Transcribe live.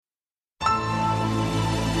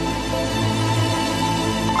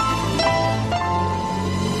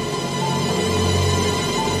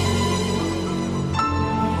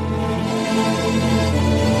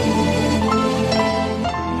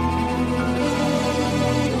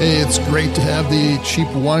Hey, it's great to have the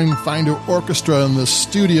Cheap Wine Finder Orchestra in the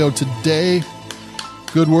studio today.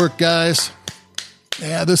 Good work, guys.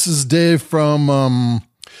 Yeah, this is Dave from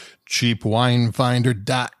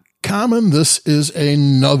cheapwinefinder.com, and this is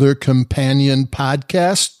another companion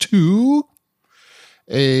podcast to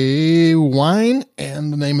a wine.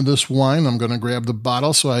 And the name of this wine, I'm going to grab the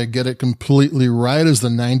bottle so I get it completely right, is the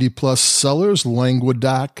 90 Plus Cellars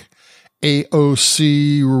Languedoc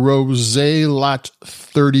AOC Rosé Lot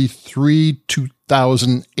 33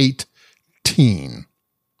 2018.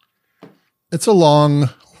 It's a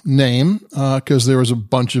long name because there was a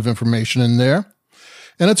bunch of information in there.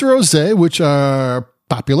 And it's a rosé, which are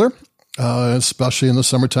popular, especially in the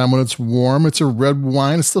summertime when it's warm. It's a red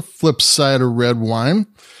wine. It's the flip side of red wine.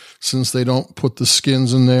 Since they don't put the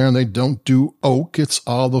skins in there and they don't do oak, it's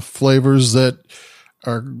all the flavors that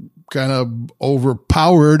are kind of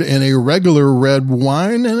overpowered in a regular red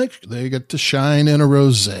wine, and they get to shine in a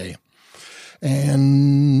rosé.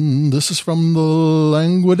 And this is from the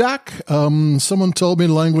Languedoc. Someone told me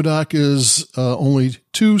Languedoc is only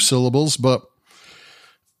 2 syllables, but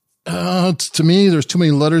to me, there's too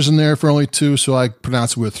many letters in there for only 2, so I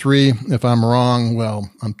pronounce it with 3. If I'm wrong, well,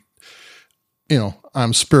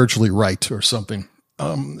 I'm spiritually right or something.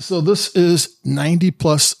 So this is 90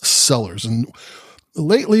 Plus Cellars, and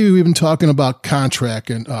lately, we've been talking about contract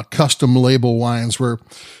and custom label wines where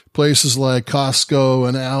places like Costco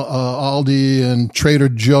and Aldi and Trader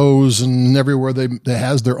Joe's and everywhere that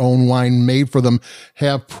has their own wine made for them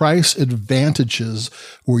have price advantages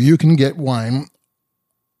where you can get wine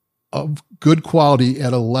of good quality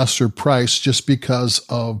at a lesser price just because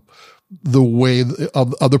of the way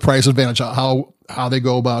of the price advantage, how they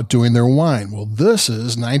go about doing their wine. Well, this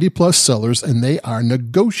is 90 Plus Cellars, and they are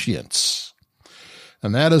negociants.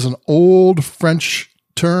 And that is an old French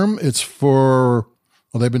term. It's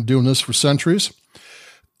they've been doing this for centuries.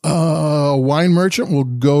 A wine merchant will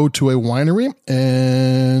go to a winery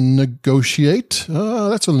and negotiate.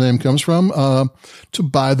 That's where the name comes from, to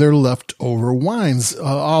buy their leftover wines.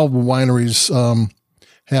 All wineries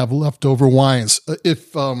have leftover wines.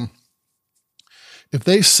 If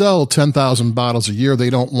they sell 10,000 bottles a year, they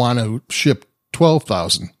don't want to ship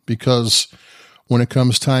 12,000 because when it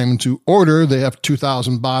comes time to order, they have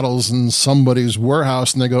 2,000 bottles in somebody's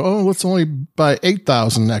warehouse, and they go, "Oh, let's only buy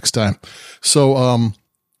 8,000 next time." So,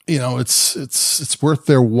 it's worth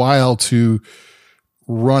their while to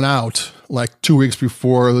run out like 2 weeks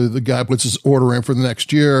before the guy puts his order in for the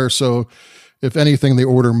next year. So, if anything, they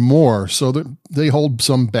order more. So they hold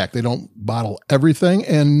some back. They don't bottle everything,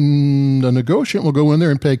 and the negotiant will go in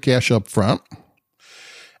there and pay cash up front.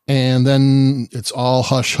 And then it's all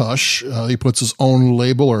hush hush. He puts his own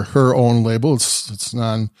label or her own label. It's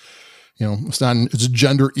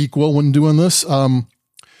gender equal when doing this. And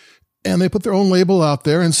they put their own label out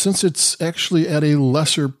there. And since it's actually at a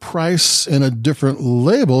lesser price and a different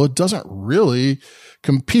label, it doesn't really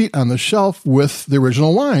compete on the shelf with the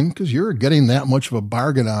original wine because you're getting that much of a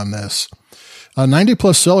bargain on this. 90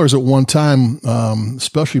 Plus Cellars at one time,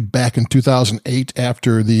 especially back in 2008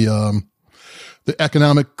 after the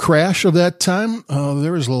economic crash of that time,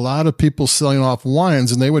 there was a lot of people selling off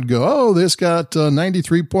wines, and they would go, "Oh, this got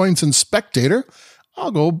 93 points in Spectator.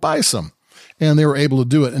 I'll go buy some." And they were able to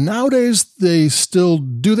do it. And nowadays, they still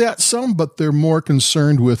do that some, but they're more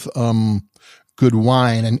concerned with good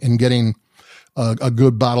wine and getting a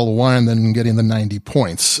good bottle of wine than getting the 90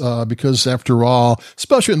 points. Because after all,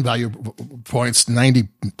 especially in value points, 90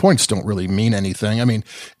 points don't really mean anything. I mean,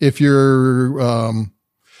 if you're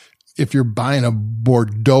buying a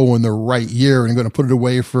Bordeaux in the right year and you're going to put it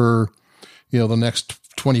away for, the next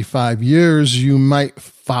 25 years, you might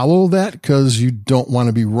follow that because you don't want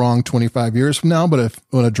to be wrong 25 years from now. But if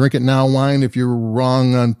you want to drink it now wine, if you're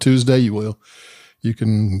wrong on Tuesday, you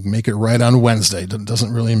can make it right on Wednesday. It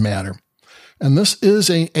doesn't really matter. And this is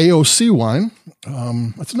a AOC wine.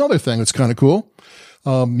 That's another thing that's kind of cool.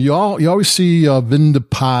 You always see Vin de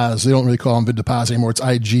Paz. They don't really call them Vin de Paz anymore. It's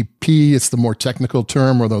IGP. It's the more technical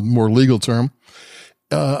term or the more legal term.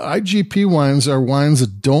 IGP wines are wines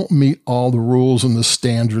that don't meet all the rules and the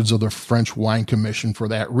standards of the French Wine Commission for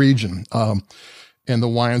that region. And the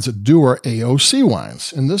wines that do are AOC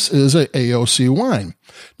wines. And this is a AOC wine.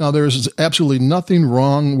 Now, there's absolutely nothing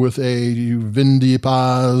wrong with a Vin de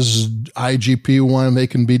Paz IGP wine. They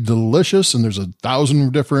can be delicious, and there's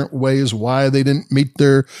 1,000 different ways why they didn't meet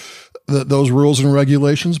those rules and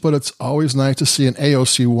regulations. But it's always nice to see an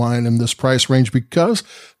AOC wine in this price range because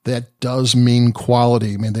that does mean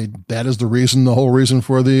quality. I mean, that is the whole reason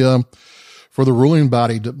for the for the ruling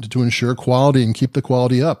body to ensure quality and keep the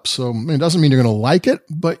quality up. So it doesn't mean you're going to like it,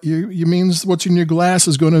 but you means what's in your glass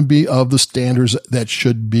is going to be of the standards that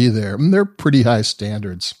should be there. And they're pretty high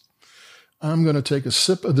standards. I'm going to take a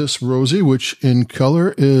sip of this rosé, which in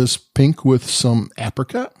color is pink with some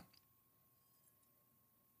apricot.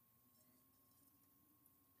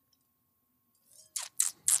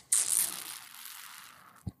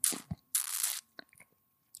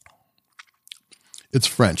 It's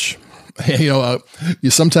French.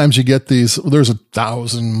 Sometimes you get these, there's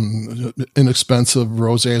 1,000 inexpensive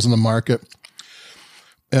rosés in the market.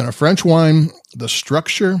 And a French wine, the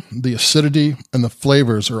structure, the acidity, and the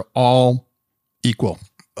flavors are all equal.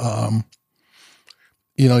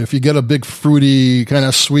 If you get a big fruity kind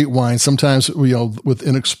of sweet wine, sometimes, with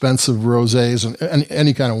inexpensive rosés and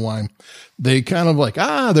any kind of wine, they kind of like,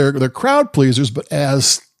 they're crowd pleasers, but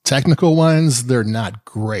as technical wines, they're not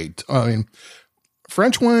great. I mean,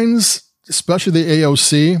 French wines, especially the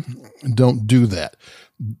AOC, don't do that.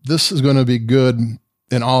 This is going to be good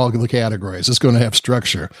in all of the categories. It's going to have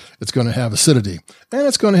structure. It's going to have acidity. And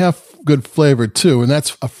it's going to have good flavor too. And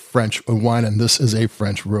that's a French wine, and this is a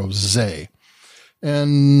French rosé.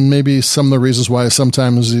 And maybe some of the reasons why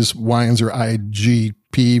sometimes these wines are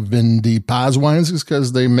IGP Vin de Paz wines is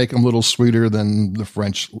because they make them a little sweeter than the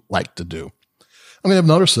French like to do. I'm going to have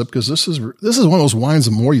another sip because this is one of those wines,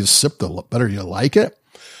 the more you sip, the better you like it,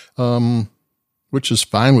 which is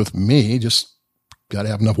fine with me. Just got to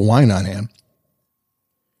have enough wine on hand.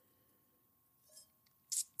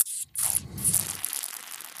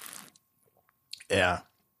 Yeah.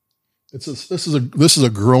 This is a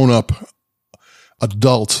grown-up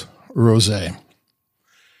adult rosé.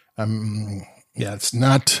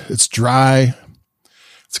 It's dry.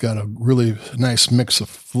 It's got a really nice mix of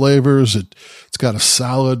flavors. It's got a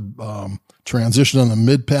solid transition on the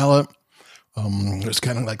mid palate. There's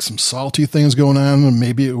kind of like some salty things going on.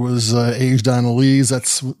 Maybe it was aged on lees.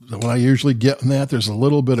 That's what I usually get in that. There's a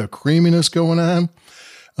little bit of creaminess going on.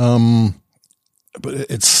 But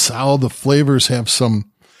it's solid. The flavors have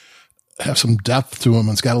some depth to them.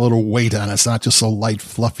 It's got a little weight on it. It's not just a light,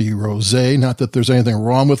 fluffy rosé. Not that there's anything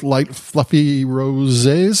wrong with light, fluffy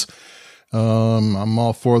rosés. I'm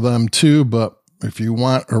all for them too, but if you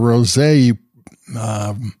want a rosé,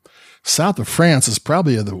 south of France is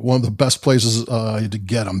probably one of the best places to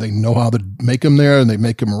get them. They know how to make them there, and they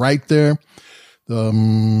make them right there. That's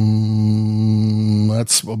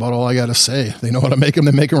about all I got to say. They know how to make them.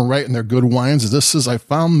 They make them right, and they're good wines. I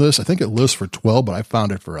found this. I think it lists for 12, but I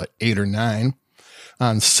found it for 8 or 9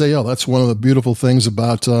 on sale. That's one of the beautiful things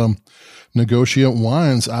about Negociant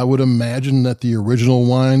wines. I would imagine that the original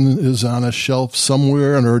wine is on a shelf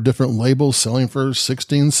somewhere under a different label selling for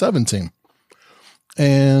 $16, $17.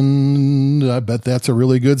 And I bet that's a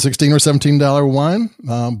really good $16 or $17 wine.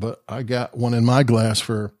 But I got one in my glass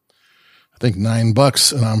for, I think,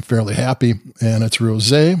 $9, and I'm fairly happy. And it's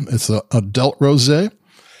rosé. It's an adult rosé.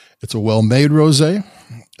 It's a well-made rosé,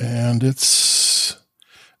 and it's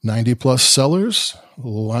 90 plus cellars,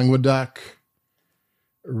 Languedoc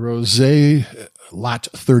Rosé, Lot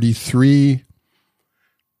 33,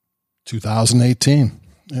 2018.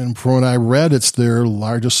 And from what I read, it's their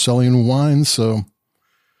largest selling wine. So,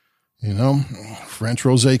 French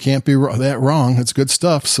rosé can't be that wrong. It's good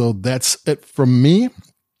stuff. So that's it from me,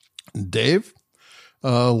 Dave.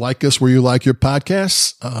 Like us where you like your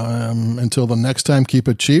podcasts. Until the next time, keep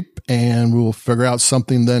it cheap, and we'll figure out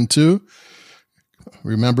something then too.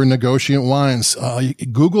 Remember Negociant wines.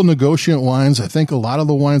 Google Negociant wines. I think a lot of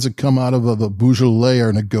the wines that come out of the Beaujolais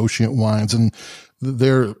are Negociant wines, and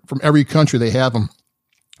they're from every country. They have them.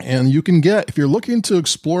 And you can if you're looking to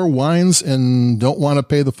explore wines and don't want to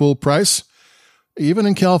pay the full price, even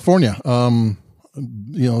in California,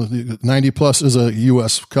 90 Plus is a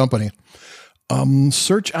U.S. company.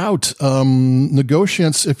 Search out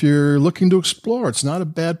Negociants if you're looking to explore. It's not a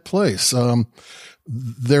bad place.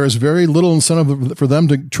 There is very little incentive for them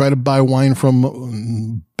to try to buy wine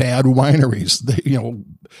from bad wineries.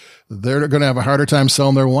 They're going to have a harder time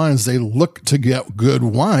selling their wines. They look to get good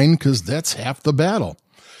wine because that's half the battle.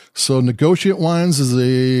 So Negociant Wines is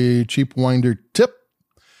a cheap winder tip.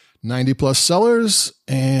 90 plus cellars,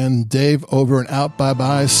 and Dave over and out.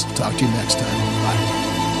 Bye-bye. Talk to you next time.